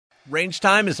Range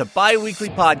Time is a bi-weekly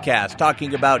podcast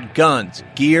talking about guns,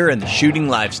 gear, and the shooting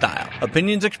lifestyle.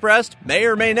 Opinions expressed may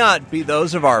or may not be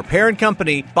those of our parent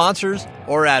company, sponsors,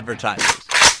 or advertisers.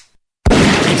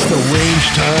 It's the Range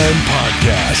Time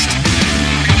Podcast.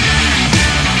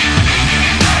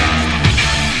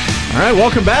 All right,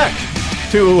 welcome back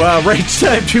to Range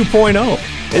Time 2.0.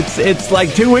 It's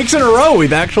like 2 weeks in a row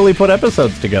we've actually put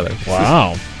episodes together.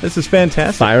 Wow. This is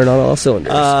fantastic. Firing on all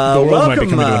cylinders. The world might be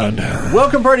coming to an end.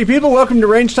 Welcome, party people. Welcome to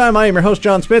Range Time. I am your host,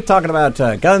 John Smith, talking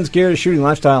about guns, gear, shooting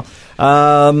lifestyle,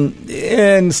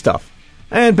 and stuff.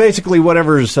 And basically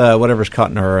whatever's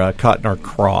caught in our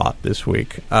craw this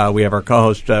week. We have our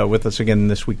co-host with us again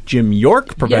this week, Jim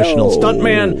York, professional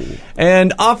stuntman,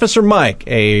 and Officer Mike,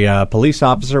 a police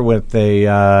officer with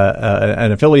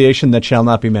an affiliation that shall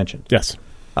not be mentioned. Yes.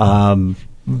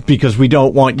 Because we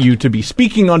don't want you to be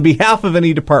speaking on behalf of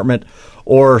any department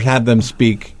or have them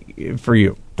speak for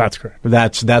you. That's correct.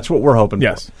 That's what we're hoping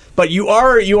Yes. for. But you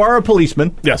are a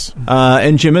policeman. Yes.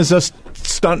 And Jim is a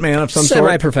stuntman of some sort.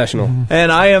 Semi-professional.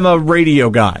 And I am a radio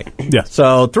guy. Yes.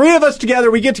 So three of us together,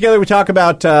 we get together, we talk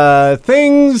about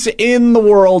things in the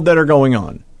world that are going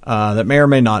on that may or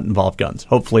may not involve guns.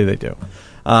 Hopefully they do.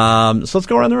 So let's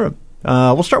go around the room.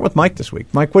 We'll start with Mike this week.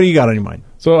 Mike, what do you got on your mind?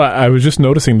 So I was just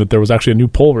noticing that there was actually a new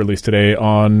poll released today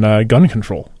on gun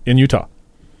control in Utah.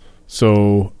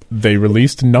 So they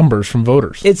released numbers from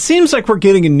voters. It seems like we're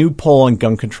getting a new poll on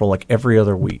gun control like every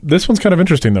other week. This one's kind of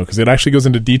interesting, though, because it actually goes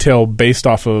into detail based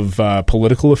off of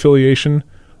political affiliation,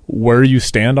 where you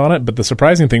stand on it. But the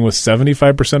surprising thing was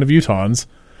 75% of Utahns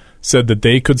said that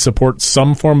they could support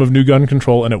some form of new gun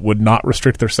control and it would not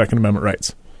restrict their Second Amendment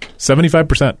rights.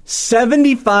 75%.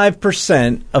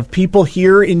 75% of people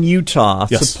here in Utah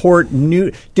support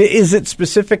new. Is it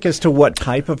specific as to what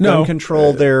type of gun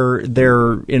control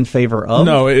they're in favor of?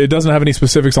 No, it doesn't have any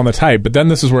specifics on the type. But then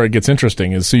this is where it gets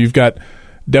interesting. Is so you've got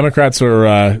Democrats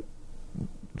are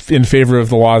in favor of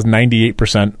the laws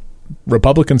 98%,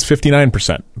 Republicans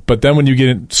 59%. But then when you get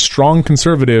in strong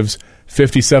conservatives,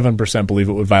 57% believe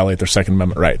it would violate their Second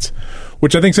Amendment rights,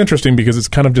 which I think is interesting because it's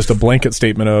kind of just a blanket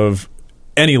statement of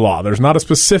any law. There's not a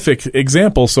specific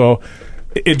example, so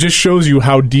it just shows you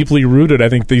how deeply rooted I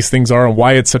think these things are and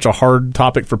why it's such a hard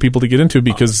topic for people to get into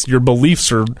because your beliefs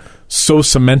are so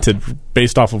cemented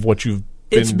based off of what you've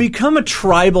been. It's become a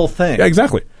tribal thing. Yeah,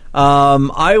 exactly.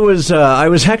 I was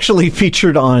actually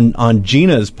featured on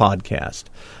Gina's podcast.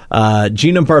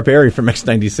 Gina Barberi from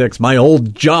X96, my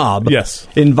old job,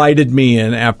 invited me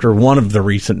in after one of the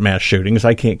recent mass shootings.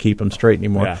 I can't keep them straight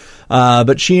anymore. Yeah.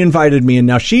 But she invited me in.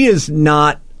 Now, she is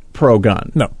not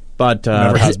pro-gun. No. But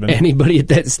never has been. Anybody at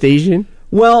that station?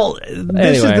 Well,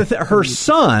 this is her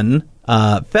son,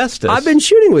 Festus. I've been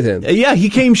shooting with him. Yeah, he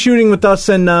came shooting with us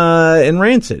in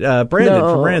Rancid, Brandon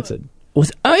from Rancid. He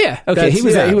was at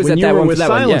when you that were one with for that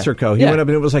Silencer one. Co. He went up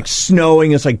and it was like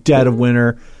snowing. It's like dead of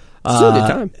winter. Still a good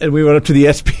time. And we went up to the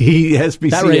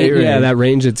SPCA range. Yeah, that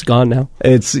range, it's gone now.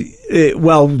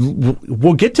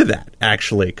 We'll get to that,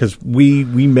 actually, because we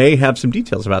may have some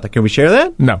details about that. Can we share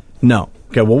that? No.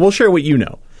 Okay, well, we'll share what you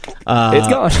know. It's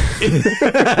gone.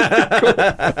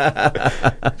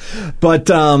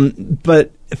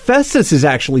 But Festus is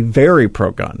actually very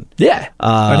pro-gun. Yeah.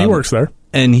 And he works there.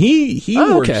 And he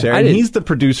works there, and he's the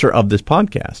producer of this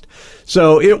podcast.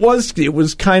 So it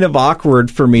was kind of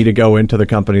awkward for me to go into the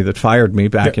company that fired me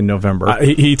back in November.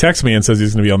 He texts me and says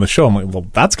he's going to be on the show. I'm like, well,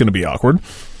 that's going to be awkward.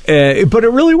 But it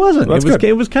really wasn't.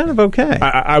 It was kind of okay.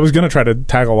 I was going to try to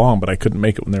tag along, but I couldn't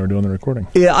make it when they were doing the recording.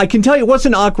 Yeah, I can tell you it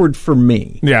wasn't awkward for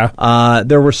me. Yeah.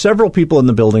 There were several people in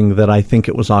the building that I think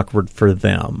it was awkward for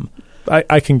them.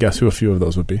 I can guess who a few of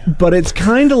those would be. But it's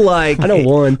kind of like... I know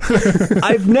one.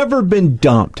 I've never been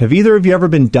dumped. Have either of you ever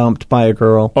been dumped by a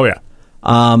girl? Oh, yeah.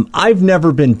 I've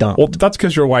never been dumped. Well, that's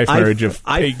because your wife married you.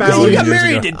 You got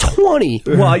married at 20.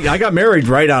 Well, I got married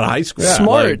right out of high school. Yeah,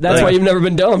 smart. That's why you've never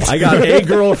been dumped. I got a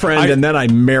girlfriend, and then I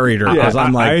married her.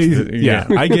 Yeah,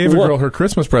 I gave a girl her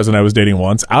Christmas present I was dating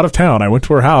once, out of town. I went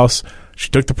to her house. She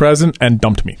took the present and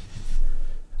dumped me.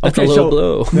 That's a low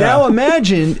blow. Now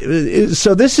imagine,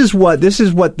 so this is what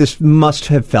this must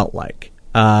have felt like.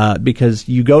 Because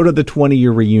you go to the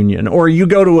 20-year reunion, or you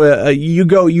go to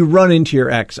you run into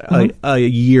your ex a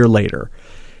year later,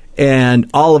 and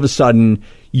all of a sudden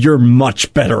you're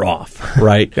much better off,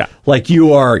 right? Yeah. Like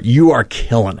you are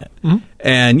killing it. Mm-hmm.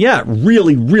 And yeah, it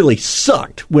really, really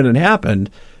sucked when it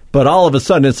happened, but all of a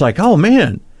sudden it's like, oh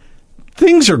man,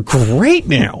 things are great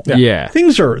now. Yeah.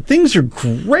 Things are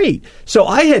great. So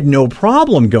I had no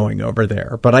problem going over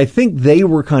there, but I think they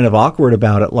were kind of awkward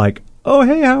about it, like, oh,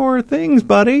 hey, how are things,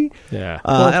 buddy? Yeah.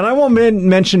 And I won't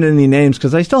mention any names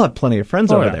because I still have plenty of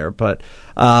friends over there. But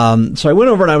So I went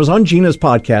over and I was on Gina's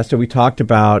podcast, and we talked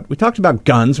about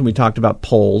guns, and we talked about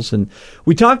polls, and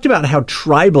we talked about how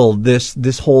tribal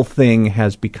this whole thing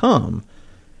has become.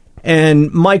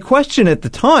 And my question at the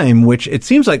time, which it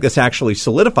seems like this actually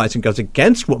solidifies and goes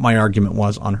against what my argument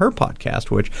was on her podcast,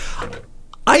 which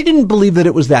I didn't believe that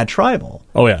it was that tribal.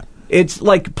 Oh, yeah. It's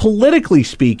like, politically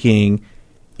speaking,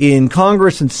 in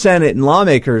Congress and Senate and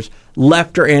lawmakers,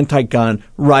 left are anti-gun,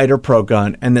 right are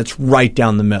pro-gun, and that's right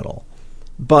down the middle.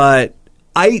 But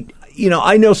I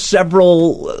know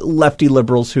several lefty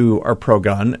liberals who are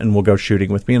pro-gun and will go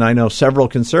shooting with me, and I know several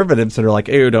conservatives that are like,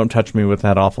 "Ew, don't touch me with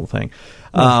that awful thing."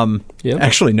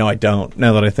 Actually, no, I don't.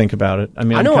 Now that I think about it, I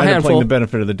mean, I'm kind of playing the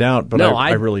benefit of the doubt, but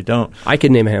I really don't. I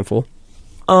could name a handful.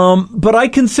 But I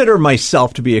consider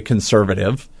myself to be a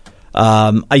conservative.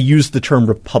 I use the term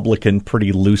Republican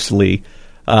pretty loosely,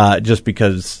 just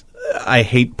because I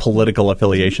hate political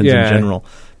affiliations in general.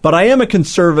 But I am a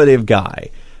conservative guy.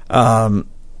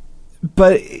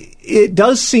 But it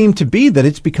does seem to be that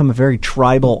it's become a very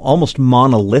tribal, almost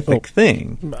monolithic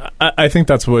thing. I think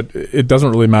that's what, it doesn't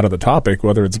really matter the topic,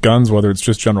 whether it's guns, whether it's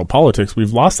just general politics.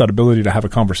 We've lost that ability to have a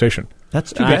conversation.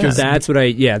 That's too bad.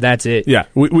 That's it. Yeah,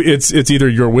 it's either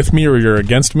you're with me or you're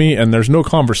against me, and there's no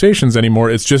conversations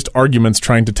anymore. It's just arguments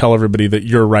trying to tell everybody that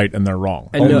you're right and they're wrong.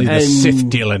 Only the Sith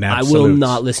deal in absolutes. I will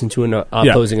not listen to an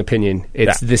opposing opinion.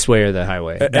 It's this way or the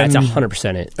highway. That's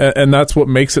 100% it. And that's what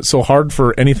makes it so hard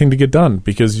for anything to get done,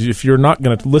 because if you're not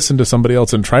going to listen to somebody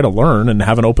else and try to learn and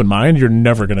have an open mind, you're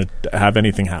never going to have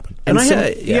anything happen. And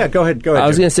go ahead. I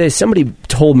was going to say, somebody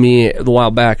told me a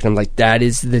while back, and I'm like, that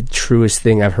is the truest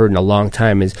thing I've heard in a long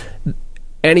time, is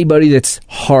anybody that's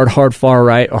hard far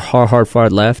right or hard far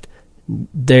left,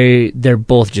 they're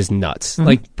both just nuts. Mm-hmm.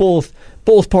 Like both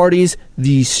parties.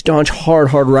 The staunch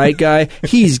hard right guy,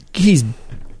 he's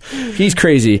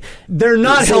crazy. They're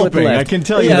not helping, I can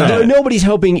tell you that. Nobody's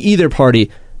helping either party.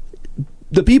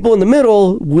 The people in the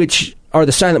middle, which are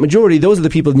the silent majority, those are the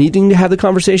people needing to have the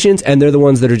conversations, and they're the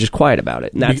ones that are just quiet about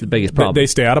it. And that's the biggest problem. They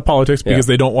stay out of politics because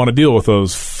they don't want to deal with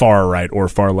those far right or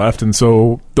far left, and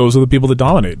so those are the people that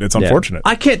dominate. It's unfortunate.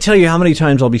 I can't tell you how many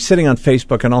times I'll be sitting on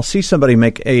Facebook and I'll see somebody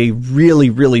make a really,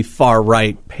 really far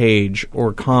right page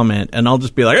or comment, and I'll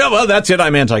just be like, "Oh, well, that's it.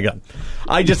 I'm anti-gun."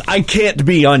 I can't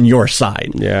be on your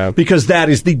side. Yeah. Because that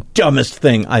is the dumbest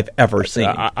thing I've ever seen.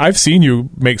 I've seen you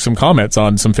make some comments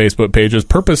on some Facebook pages,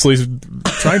 purposely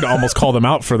trying to almost call them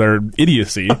out for their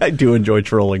idiocy. I do enjoy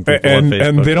trolling people on Facebook.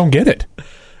 And they don't get it.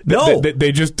 No.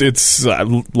 They just, it's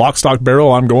lock, stock,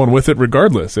 barrel, I'm going with it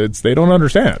regardless. They don't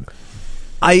understand.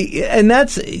 And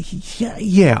that's,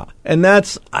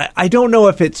 I don't know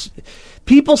if it's,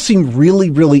 people seem really,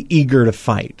 really eager to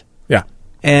fight. Yeah.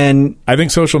 And I think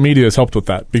social media has helped with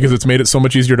that, because it's made it so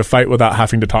much easier to fight without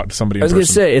having to talk to somebody in person. I was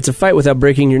going to say, it's a fight without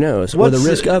breaking your nose, or the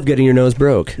risk of getting your nose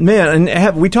broke. Man,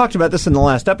 and we talked about this in the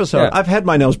last episode. Yeah. I've had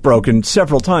my nose broken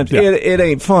several times. Yeah. It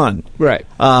ain't fun. Right.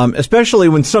 Especially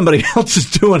when somebody else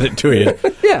is doing it to you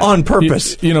on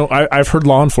purpose. I've heard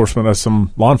law enforcement,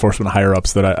 some law enforcement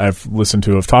higher-ups that I've listened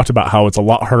to have talked about how it's a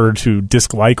lot harder to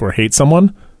dislike or hate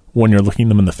someone when you're looking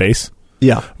them in the face.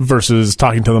 Yeah. Versus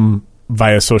talking to them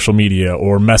via social media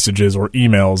or messages or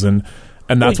emails, and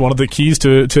that's one of the keys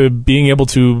to being able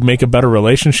to make a better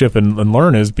relationship and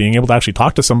learn, is being able to actually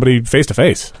talk to somebody face to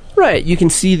face. Right, you can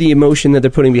see the emotion that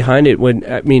they're putting behind it.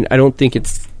 I don't think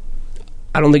it's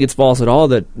false at all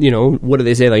that, what do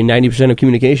they say, like 90% of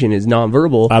communication is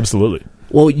nonverbal. Absolutely.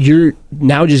 Well, you're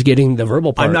now just getting the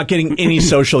verbal part. I'm not getting any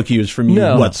social cues from you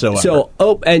whatsoever. So,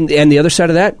 and the other side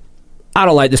of that, I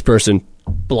don't like this person.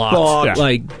 Blocked. Yeah.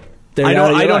 Like, I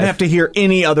don't have to hear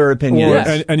any other opinions.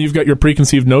 Yeah. And you've got your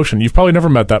preconceived notion. You've probably never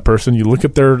met that person. You look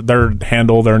at their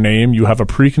handle, their name. You have a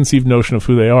preconceived notion of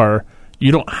who they are.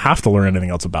 You don't have to learn anything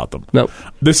else about them. No.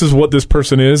 This is what this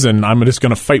person is, and I'm just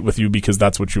going to fight with you because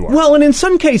that's what you are. Well, and in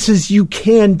some cases, you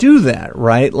can do that,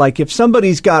 right? Like if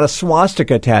somebody's got a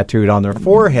swastika tattooed on their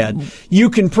forehead, you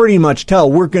can pretty much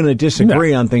tell we're going to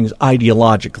disagree on things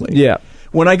ideologically. Yeah.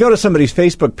 When I go to somebody's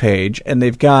Facebook page and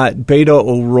they've got Beto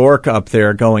O'Rourke up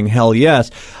there going, hell yes,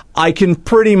 I can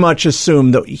pretty much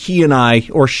assume that he and I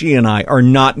or she and I are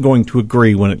not going to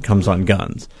agree when it comes on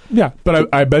guns. Yeah,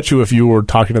 but I bet you if you were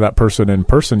talking to that person in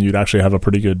person, you'd actually have a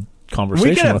pretty good conversation.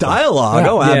 We can have dialogue.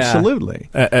 Oh, absolutely.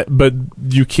 But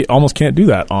you almost can't do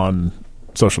that on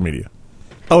social media.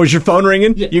 Oh, is your phone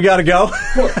ringing? Yeah. You got to go?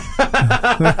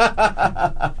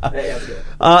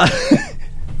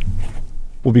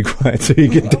 We'll be quiet so you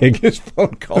can take his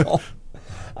phone call.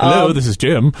 Hello, this is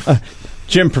Jim.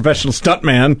 Jim, professional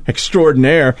stuntman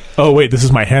extraordinaire. Oh, wait, this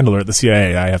is my handler at the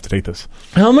CIA. I have to take this.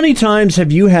 How many times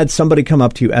have you had somebody come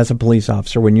up to you as a police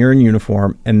officer when you're in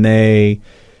uniform and they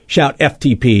shout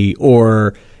FTP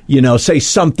or, say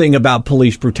something about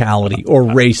police brutality or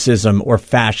racism or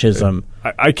fascism.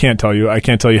 I can't tell you. I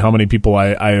can't tell you how many people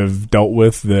I have dealt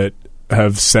with that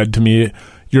have said to me,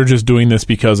 "You're just doing this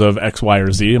because of X, Y,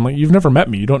 or Z." I'm like, "You've never met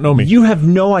me. You don't know me. You have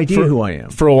no idea who I am."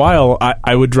 For a while,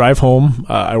 I would drive home.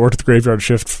 I worked at the graveyard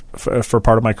shift for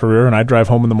part of my career, and I'd drive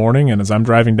home in the morning. And as I'm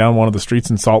driving down one of the streets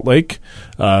in Salt Lake,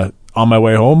 on my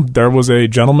way home, there was a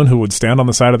gentleman who would stand on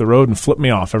the side of the road and flip me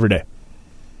off every day.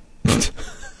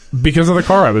 Because of the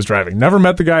car I was driving. Never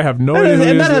met the guy, have no idea who he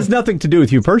is. And that has nothing to do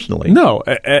with you personally. No,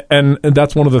 and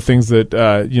that's one of the things that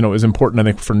is important, I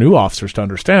think, for new officers to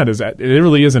understand is that it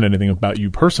really isn't anything about you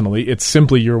personally. It's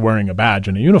simply you're wearing a badge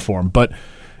and a uniform. But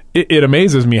it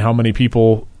amazes me how many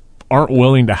people aren't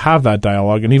willing to have that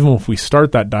dialogue. And even if we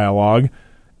start that dialogue,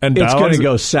 and it's going to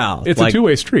go south. It's a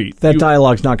two-way street. That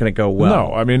dialogue's not going to go well.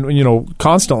 No, I mean,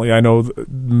 constantly I know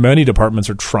many departments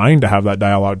are trying to have that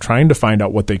dialogue, trying to find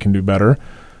out what they can do better.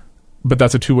 But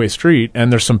that's a two-way street,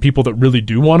 and there's some people that really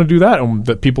do want to do that, and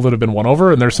that people that have been won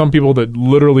over, and there's some people that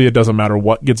literally it doesn't matter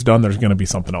what gets done, there's going to be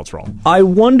something else wrong. I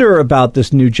wonder about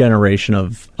this new generation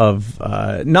of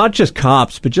not just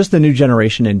cops, but just the new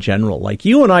generation in general. Like,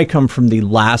 you and I come from the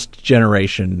last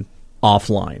generation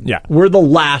offline. Yeah. We're the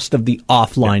last of the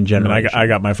offline generation. I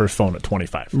got my first phone at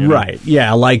 25. Right.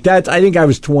 Yeah, like that. I think I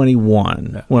was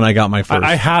 21 when I got my first.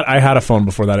 I had a phone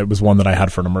before that. It was one that I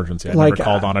had for an emergency. I never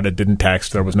called on it. It didn't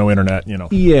text. There was no internet,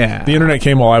 Yeah. The internet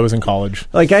came while I was in college.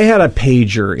 Like, I had a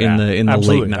pager in the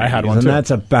late 90s. I had one and too.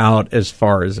 That's about as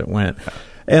far as it went.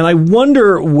 And I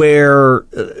wonder where,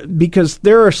 because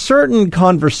there are certain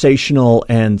conversational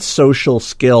and social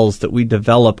skills that we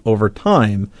develop over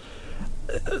time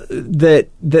that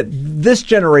this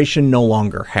generation no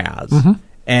longer has. Mm-hmm.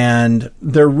 And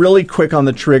they're really quick on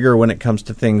the trigger when it comes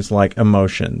to things like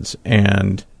emotions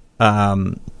and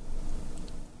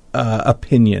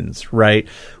opinions, right?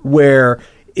 Where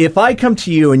if I come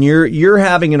to you and you're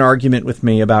having an argument with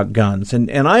me about guns,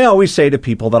 and I always say to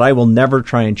people that I will never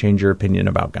try and change your opinion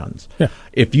about guns. Yeah.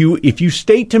 If you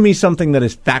state to me something that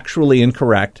is factually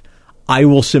incorrect, I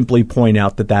will simply point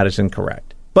out that is incorrect.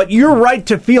 But you're right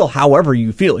to feel however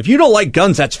you feel. If you don't like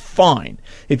guns, that's fine.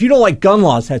 If you don't like gun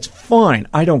laws, that's fine.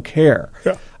 I don't care.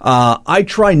 Yeah. I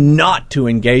try not to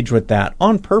engage with that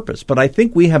on purpose. But I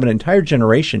think we have an entire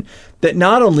generation that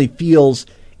not only feels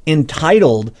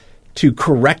entitled to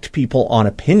correct people on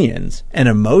opinions and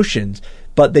emotions,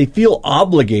 but they feel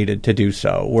obligated to do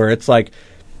so, where it's like,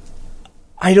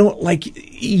 I don't like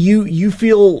you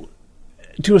feel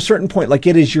to a certain point like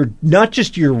it is not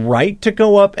just your right to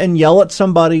go up and yell at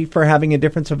somebody for having a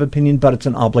difference of opinion, but it's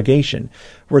an obligation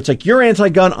where it's like, you're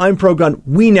anti-gun, I'm pro-gun,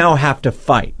 we now have to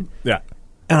fight. Yeah.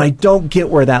 And I don't get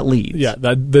where that leads. Yeah,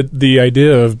 the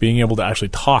idea of being able to actually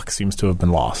talk seems to have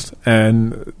been lost.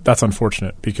 And that's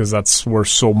unfortunate because that's where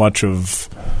so much of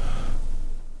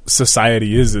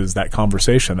society is that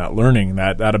conversation, that learning,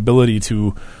 that ability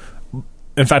to...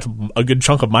 In fact, a good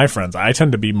chunk of my friends, I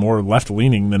tend to be more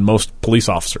left-leaning than most police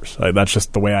officers. That's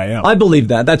just the way I am. I believe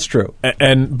that. That's true.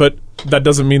 But that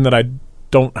doesn't mean that I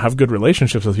don't have good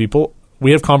relationships with people.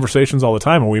 We have conversations all the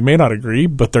time, and we may not agree,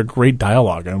 but they're great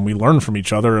dialogue, and we learn from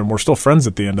each other, and we're still friends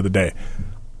at the end of the day.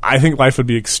 I think life would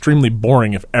be extremely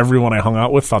boring if everyone I hung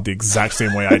out with thought the exact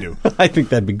same way I do. I think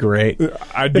that'd be great.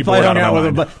 I'd be bored out of my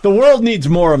mind. But the world needs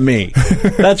more of me.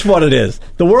 That's what it is.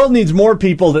 The world needs more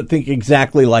people that think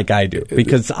exactly like I do,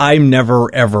 because I'm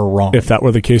never, ever wrong. If that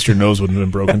were the case, your nose wouldn't have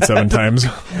been broken 7 times.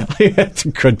 That's a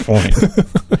good point.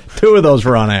 2 of those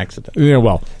were on accident. Yeah,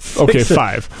 well, okay,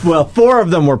 5. Well, 4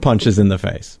 of them were punches in the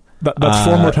face. That's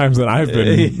 4 more times than I've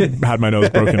had my nose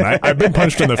broken. I've been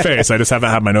punched in the face. I just haven't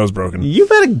had my nose broken. You've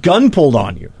had a gun pulled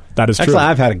on you. That is true. Actually,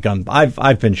 I've had a gun.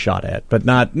 I've been shot at, but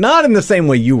not in the same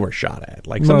way you were shot at.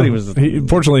 Like somebody was.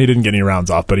 Fortunately, he didn't get any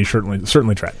rounds off, but he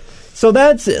certainly tried. So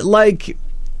that's like,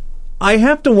 I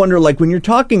have to wonder, like, when you're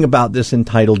talking about this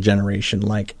entitled generation,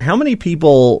 like, how many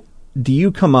people do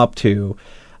you come up to?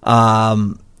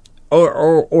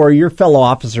 Or your fellow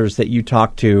officers that you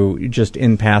talk to just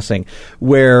in passing,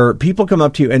 where people come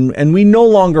up to you and we no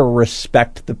longer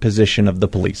respect the position of the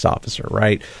police officer,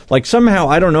 right? Like somehow,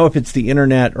 I don't know if it's the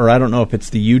internet or I don't know if it's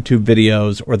the YouTube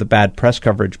videos or the bad press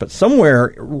coverage, but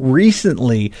somewhere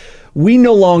recently we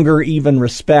no longer even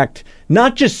respect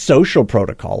not just social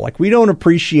protocol. Like we don't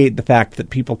appreciate the fact that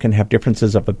people can have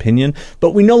differences of opinion, but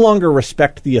we no longer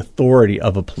respect the authority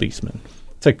of a policeman.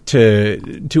 It's like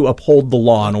to uphold the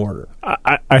law and order.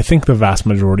 I think the vast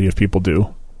majority of people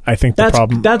do. I think the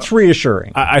problem... That's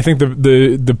reassuring. I think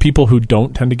the people who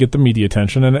don't tend to get the media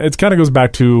attention, and it kind of goes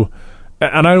back to...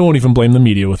 And I won't even blame the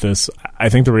media with this. I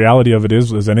think the reality of it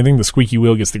is anything, the squeaky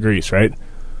wheel gets the grease, right?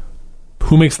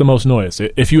 who makes the most noise?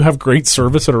 If you have great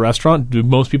service at a restaurant, do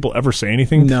most people ever say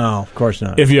anything? No, of course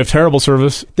not. If you have terrible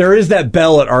service, there is that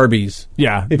bell at Arby's.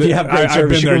 Yeah, if you have great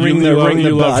service, you can ring the bell.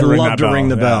 I love to ring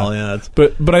the bell. Yeah,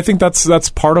 but I think that's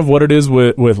part of what it is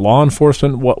with law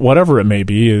enforcement. Whatever it may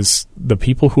be, is the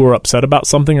people who are upset about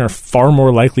something are far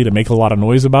more likely to make a lot of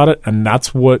noise about it, and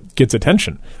that's what gets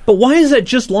attention. But why is that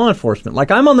just law enforcement?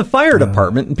 Like, I'm on the fire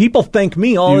department, and people thank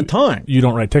me all the time. You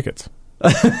don't write tickets.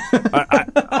 Is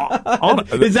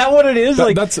that what it is?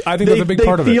 I think that's a big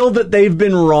part of it. They feel that they've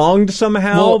been wronged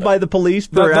somehow by the police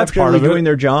for actually doing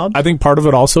their job? I think part of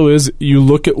it also is you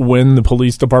look at when the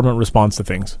police department responds to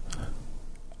things.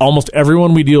 Almost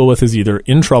everyone we deal with is either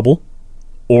in trouble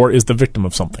or is the victim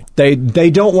of something. They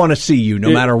don't want to see you, no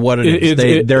matter what it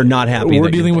is. They're not happy.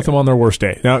 We're dealing with them on their worst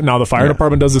day. Now the fire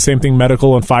department does the same thing,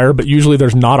 medical and fire, but usually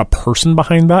there's not a person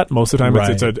behind that. Most of the time,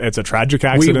 it's a tragic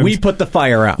accident. We put the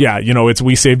fire out. Yeah, it's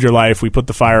we saved your life. We put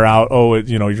the fire out. Oh,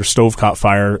 your stove caught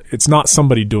fire. It's not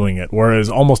somebody doing it. Whereas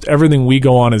almost everything we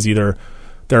go on is either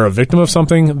they're a victim of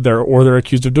something, or they're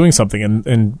accused of doing something,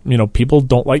 and people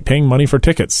don't like paying money for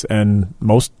tickets, and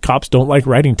most cops don't like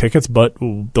writing tickets, but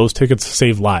those tickets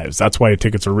save lives. That's why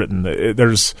tickets are written.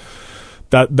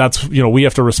 That's we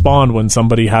have to respond when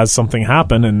somebody has something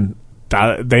happen, and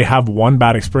that they have one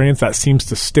bad experience that seems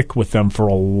to stick with them for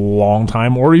a long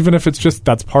time, or even if it's just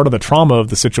that's part of the trauma of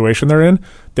the situation they're in,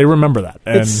 they remember that.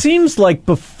 And it seems like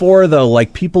before, though,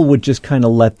 like people would just kind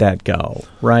of let that go,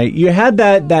 right? You had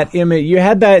that image, you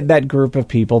had that group of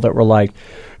people that were like,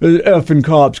 effing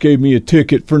cops gave me a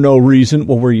ticket for no reason.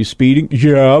 Well, were you speeding?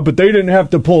 Yeah, but they didn't have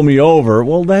to pull me over.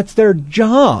 Well, that's their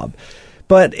job.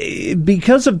 But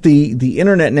because of the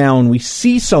internet now, and we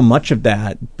see so much of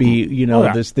that,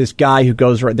 this guy who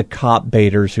goes the cop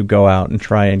baiters who go out and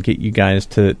try and get you guys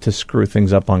to screw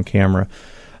things up on camera.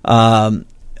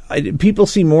 People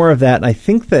see more of that, and I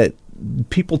think that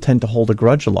people tend to hold a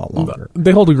grudge a lot longer.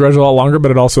 They hold a grudge a lot longer,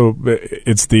 but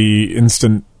it's the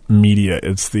instant media.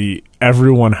 It's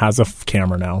everyone has a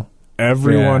camera now.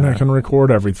 Everyone can record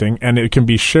everything, and it can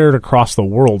be shared across the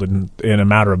world in a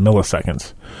matter of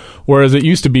milliseconds. Whereas it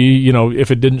used to be,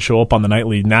 if it didn't show up on the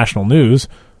nightly national news,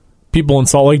 people in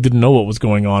Salt Lake didn't know what was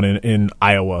going on in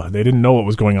Iowa. They didn't know what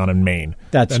was going on in Maine.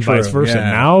 That's and true. Vice versa.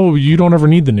 Yeah. Now you don't ever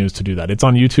need the news to do that. It's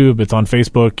on YouTube. It's on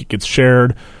Facebook. It gets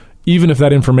shared, even if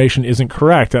that information isn't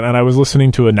correct. And I was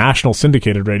listening to a national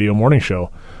syndicated radio morning show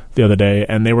the other day,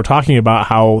 and they were talking about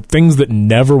how things that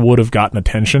never would have gotten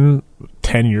attention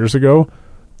 10 years ago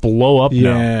blow up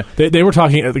now. They were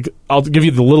talking, I'll give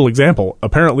you the little example.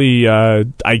 Apparently,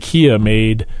 IKEA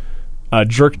made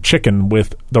jerk chicken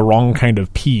with the wrong kind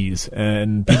of peas,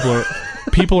 and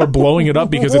people are blowing it up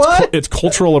because it's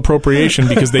cultural appropriation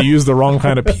because they use the wrong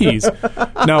kind of peas.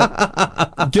 Now,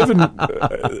 given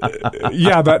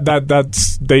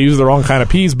that's they use the wrong kind of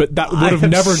peas, but that would have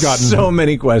never gotten so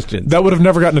many questions. That would have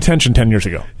never gotten attention 10 years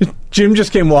ago. Jim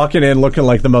just came walking in looking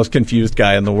like the most confused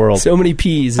guy in the world. So many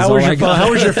peas. How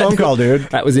was your phone call, dude?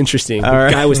 That was interesting. All right.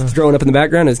 The guy was throwing up in the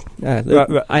background.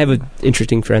 I have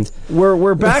interesting friends.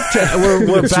 We're back to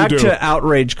we're back to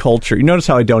outrage culture. You notice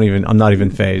how I'm not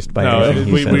even fazed by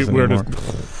anything he says anymore.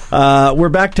 We're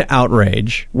back to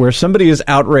outrage, where somebody is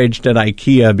outraged at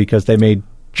IKEA because they made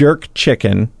jerk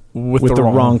chicken with the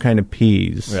wrong kind of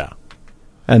peas. Yeah.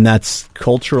 And that's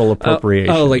cultural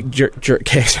appropriation. Like jerk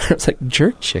cakes. I was like,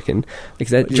 jerk chicken? Like, is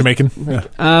that Jamaican?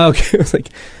 Okay. It was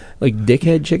like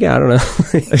dickhead chicken? I don't know.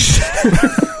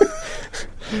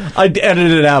 I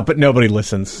edited it out, but nobody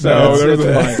listens. So it's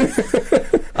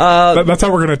fine. That's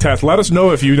how we're going to test. Let us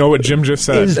know if you know what Jim just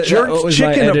said. Is jerk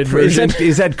chicken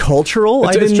is that cultural?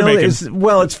 I didn't know.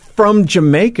 It's from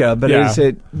Jamaica, but is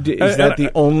that the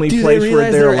only place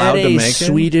where they're allowed to make it?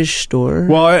 Swedish store?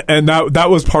 Well, and that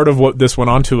was part of what this went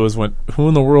on to, was who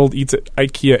in the world eats at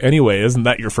IKEA anyway? Isn't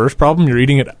that your first problem? You're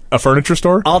eating at a furniture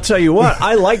store? I'll tell you what,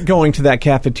 I like going to that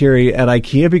cafeteria at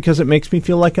IKEA because it makes me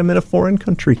feel like I'm in a foreign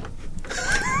country.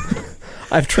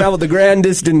 I've traveled the grand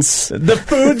distance. The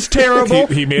food's terrible.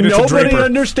 He made it Nobody to Draper.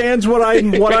 understands what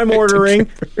I'm ordering,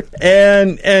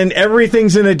 and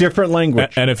everything's in a different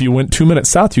language. And if you went 2 minutes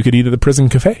south, you could eat at the prison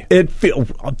cafe.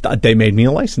 They made me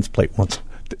a license plate once.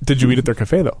 Did you eat at their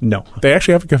cafe though? No, they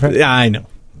actually have a cafe. Yeah, I know,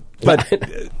 but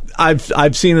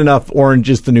I've seen enough Orange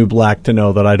is the New Black to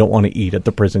know that I don't want to eat at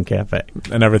the prison cafe.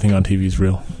 And everything on TV is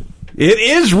real. It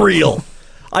is real.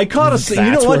 I caught you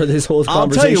know what? Where this whole I'll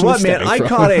tell you what, man. I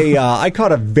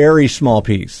caught a very small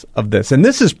piece of this, and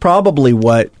this is probably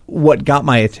what got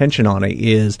my attention on it.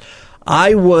 Is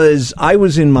I was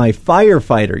in my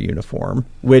firefighter uniform,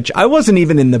 which I wasn't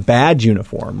even in the badge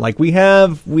uniform. Like we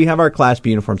have our Class B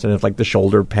uniforms and it's like the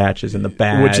shoulder patches and the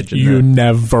badge. Which you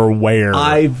never wear.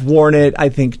 I've worn it, I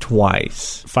think,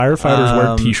 twice. Firefighters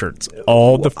wear T-shirts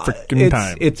all the freaking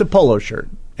time. It's a polo shirt,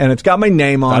 and it's got my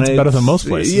name on it. That's better than most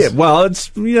places. Yeah, well,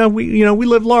 it's we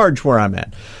live large where I'm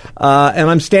at, and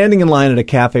I'm standing in line at a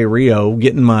Cafe Rio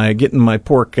getting my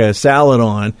pork salad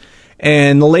on,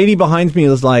 and the lady behind me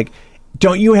was like,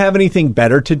 "Don't you have anything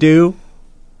better to do?"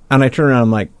 And I turn around,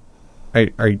 I'm like,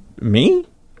 "Are me?"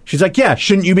 She's like, "Yeah,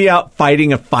 shouldn't you be out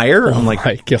fighting a fire?" I'm like,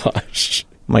 my gosh.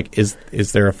 I'm like, is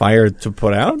there a fire to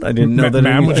put out? I didn't know that.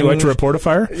 Ma'am, would you like to report a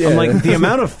fire? Yeah. I'm like, the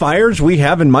amount of fires we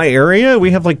have in my area,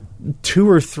 we have like 2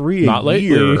 or 3 Not lately.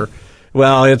 year.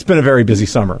 Well, it's been a very busy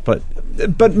summer, but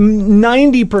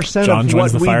 90% John of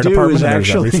joins what the we fire do department is and there's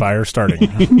actually every fire starting.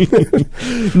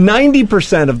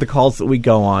 90% of the calls that we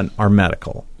go on are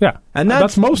medical. Yeah. And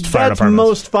that's most fire departments.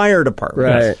 Most fire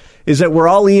departments. Right. Is that we're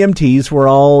all EMTs, we're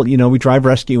all, we drive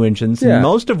rescue engines, Yeah. and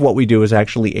most of what we do is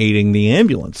actually aiding the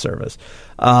ambulance service.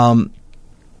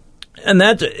 And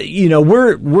that,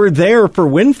 we're there for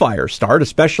when fires start,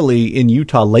 especially in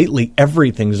Utah lately.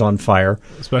 Everything's on fire.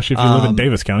 Especially if you live in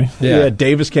Davis County. Yeah.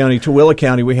 Davis County, Tooele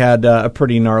County, we had a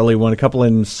pretty gnarly one. A couple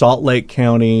in Salt Lake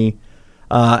County.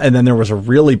 And then there was a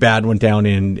really bad one down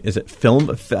in, is it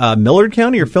Millard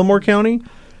County or Fillmore County?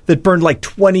 That burned like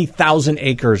 20,000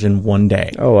 acres in one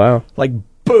day. Oh, wow. Like,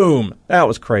 boom. That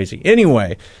was crazy.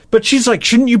 Anyway, but she's like,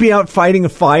 shouldn't you be out fighting a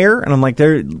fire? And I'm like,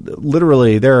 there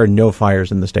are no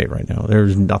fires in the state right now. There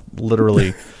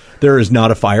is not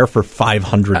a fire for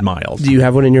 500 miles. Do you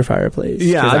have one in your fireplace?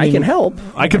 Yeah, 'Cause I can help.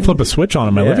 I can flip a switch on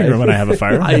in my living room when I have a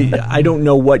fire. I don't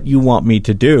know what you want me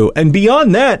to do. And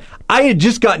beyond that, I had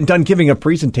just gotten done giving a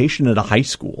presentation at a high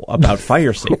school about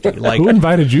fire safety. Like, Who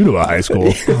invited you to a high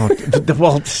school?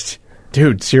 well,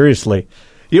 dude, seriously.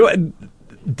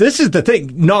 This is the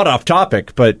thing, not off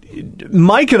topic, but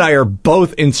Mike and I are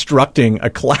both instructing a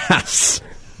class.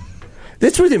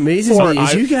 That's what amazes me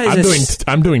is you guys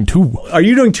I'm doing 2. Are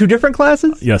you doing 2 different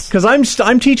classes? Yes. Because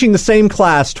I'm teaching the same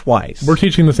class twice. We're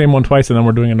teaching the same one twice, and then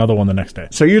we're doing another one the next day.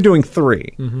 So you're doing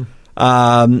 3. Mm-hmm.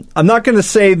 I'm not going to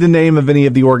say the name of any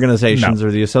of the organizations or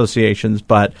the associations,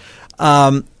 but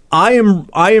I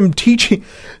am teaching.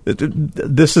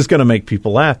 This is going to make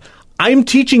people laugh. I'm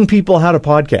teaching people how to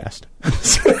podcast.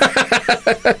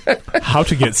 How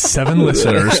to Get 7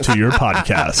 Listeners to Your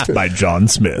Podcast by John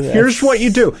Smith. Here's what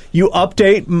you do. You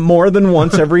update more than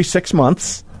once every 6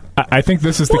 months. I think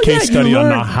this is the case study on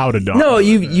not how to do it. No,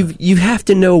 you have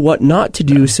to know what not to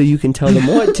do so you can tell them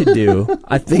what to do.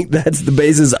 I think that's the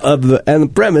basis of the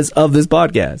premise of this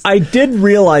podcast. I did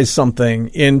realize something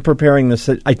in preparing this.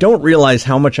 I don't realize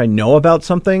how much I know about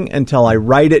something until I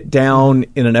write it down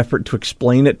in an effort to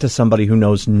explain it to somebody who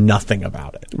knows nothing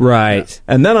about it. Right.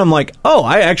 And then I'm like, oh,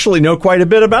 I actually know quite a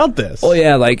bit about this. Oh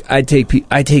yeah, like I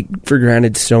take for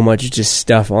granted so much just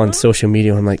stuff on social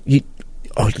media. I'm like,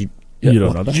 you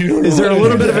don't know that. Is there a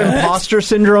little bit of imposter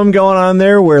syndrome going on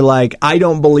there where, like, I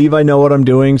don't believe I know what I'm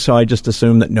doing, so I just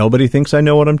assume that nobody thinks I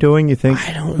know what I'm doing? You think?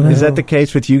 I don't know. Is that the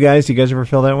case with you guys? Do you guys ever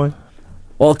feel that way?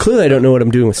 Well, clearly I don't know what I'm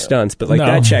doing with stunts, but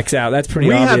that checks out. That's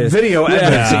pretty obvious. We have video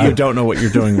evidence that you don't know what you're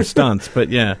doing with stunts, but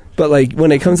yeah. But like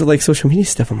when it comes to like social media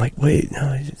stuff, I'm like, wait,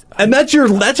 no. And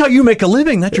that's how you make a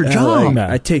living. That's your job.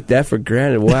 I take that for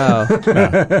granted. Wow.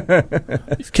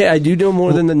 Okay, I do know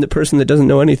more than the person that doesn't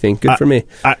know anything. Good for me.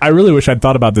 I really wish I'd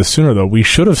thought about this sooner, though. We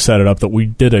should have set it up that we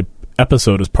did a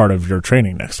episode as part of your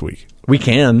training next week. We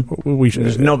can. We should.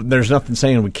 There's nothing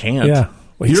saying we can't. Yeah.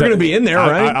 You're going to be in there,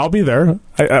 right? I'll be there.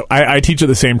 I teach at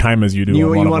the same time as you do. You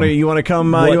want to come? You want to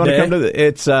come to?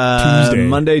 It's Tuesday.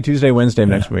 Monday, Tuesday, Wednesday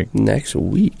next week. Next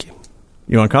week.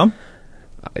 You want to come?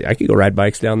 I could go ride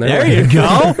bikes down there. There you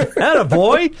go.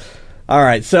 Attaboy. All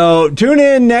right, so tune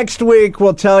in next week.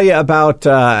 We'll tell you about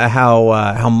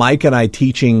how Mike and I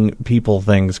teaching people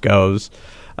things goes.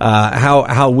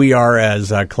 How we are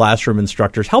as classroom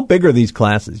instructors. How big are these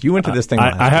classes? You went to this thing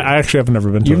last year. I actually have never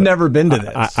been to it. You've never been to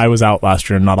this. I was out last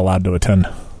year and not allowed to attend.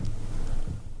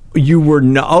 You were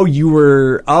no. Oh, you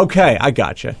were. Okay, I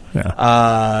gotcha.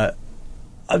 Yeah.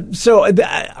 So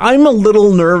I'm a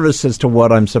little nervous as to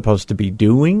what I'm supposed to be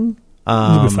doing.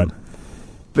 It'll be fun.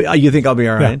 But you think I'll be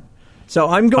all right? Yeah. So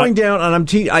I'm going down,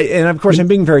 and and of course I'm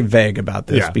being very vague about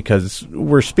this because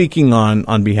we're speaking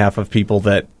on behalf of people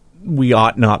that we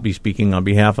ought not be speaking on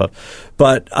behalf of.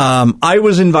 But I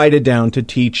was invited down to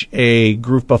teach a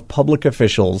group of public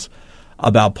officials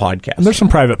about podcasts. And there's some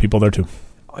private people there too.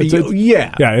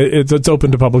 Yeah. It's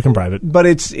open to public and private. But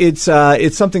it's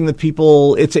something that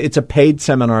people, it's a paid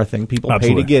seminar thing. People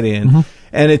Absolutely. pay to get in,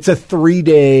 and it's a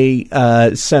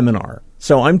 3-day seminar.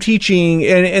 So I'm teaching,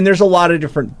 and there's a lot of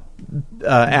different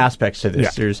aspects to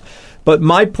this. Yeah. But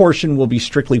my portion will be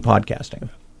strictly podcasting.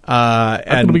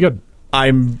 And it'll be good.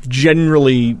 I'm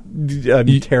generally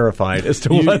terrified as to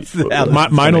what's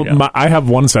I have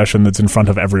one session that's in front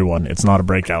of everyone. It's not a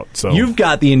breakout. So you've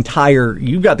got the entire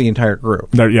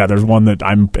group. There's one that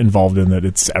I'm involved in that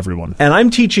it's everyone. And I'm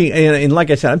teaching, and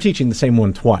like I said, I'm teaching the same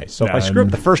one twice. So if I screw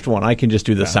up the first one, I can just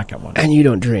do the second one. And you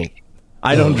don't drink.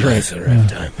 I don't drink.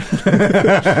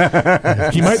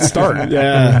 He might start.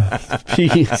 Yeah.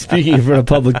 Speaking in front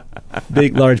of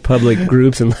large public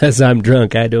groups, unless I'm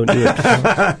drunk, I don't do it.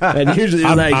 And usually,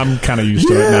 I'm kind of used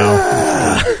to it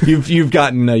now. You've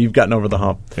gotten over the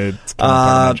hump. It's kind of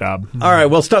part of my job. All right.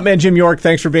 Well, Stuntman Jim York,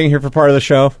 thanks for being here for part of the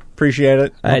show. Appreciate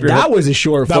it. That was a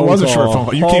short phone call. That was a short phone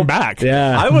call. You came back.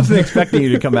 Yeah. I wasn't expecting you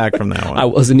to come back from that one. I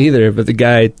wasn't either, but the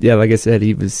guy, like I said,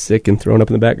 he was sick and thrown up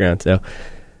in the background, so...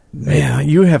 Yeah,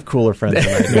 you have cooler friends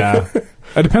than I do. Yeah.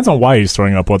 It depends on why he's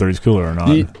throwing up, whether he's cooler or not.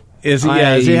 Is he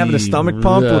having a stomach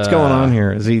pump? What's going on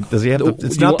here? Does he have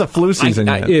it's not the flu season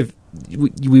yet. If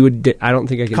we would, I don't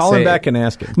think I can call say him back it. and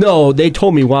ask him. No, they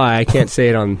told me why. I can't say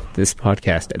it on this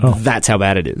podcast. That's how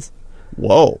bad it is.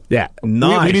 Whoa. Yeah.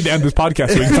 Nice. We need to end this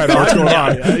podcast so we can find out what's going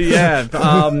on.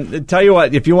 Yeah. Tell you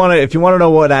what, if you want to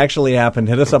know what actually happened,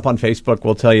 hit us up on Facebook.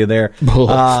 We'll tell you there. Or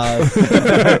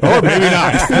maybe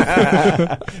not.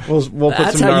 We'll put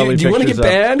That's some how gnarly do you want to pictures get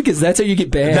up. banned? Because that's how you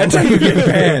get banned. That's how you get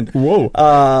banned. Whoa.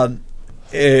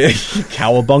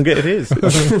 Cowabunga it is.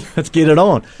 Let's get it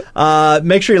on.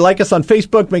 Make sure you like us on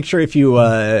Facebook. Make sure if you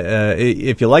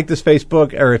like this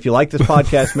Facebook or if you like this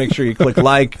podcast, make sure you click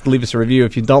like, leave us a review.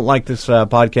 If you don't like this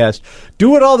podcast,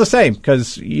 do it all the same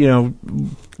because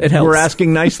it helps. we're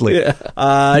asking nicely. You share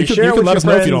can it with let us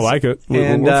your know if you friends, don't like it. We're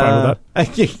fine with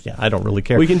that. Yeah, I don't really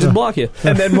care. We can just block you.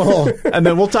 and then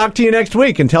we'll talk to you next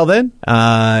week. Until then,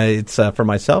 it's for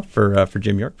myself, for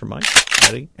Jim York, for Mike,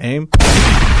 Ready, aim.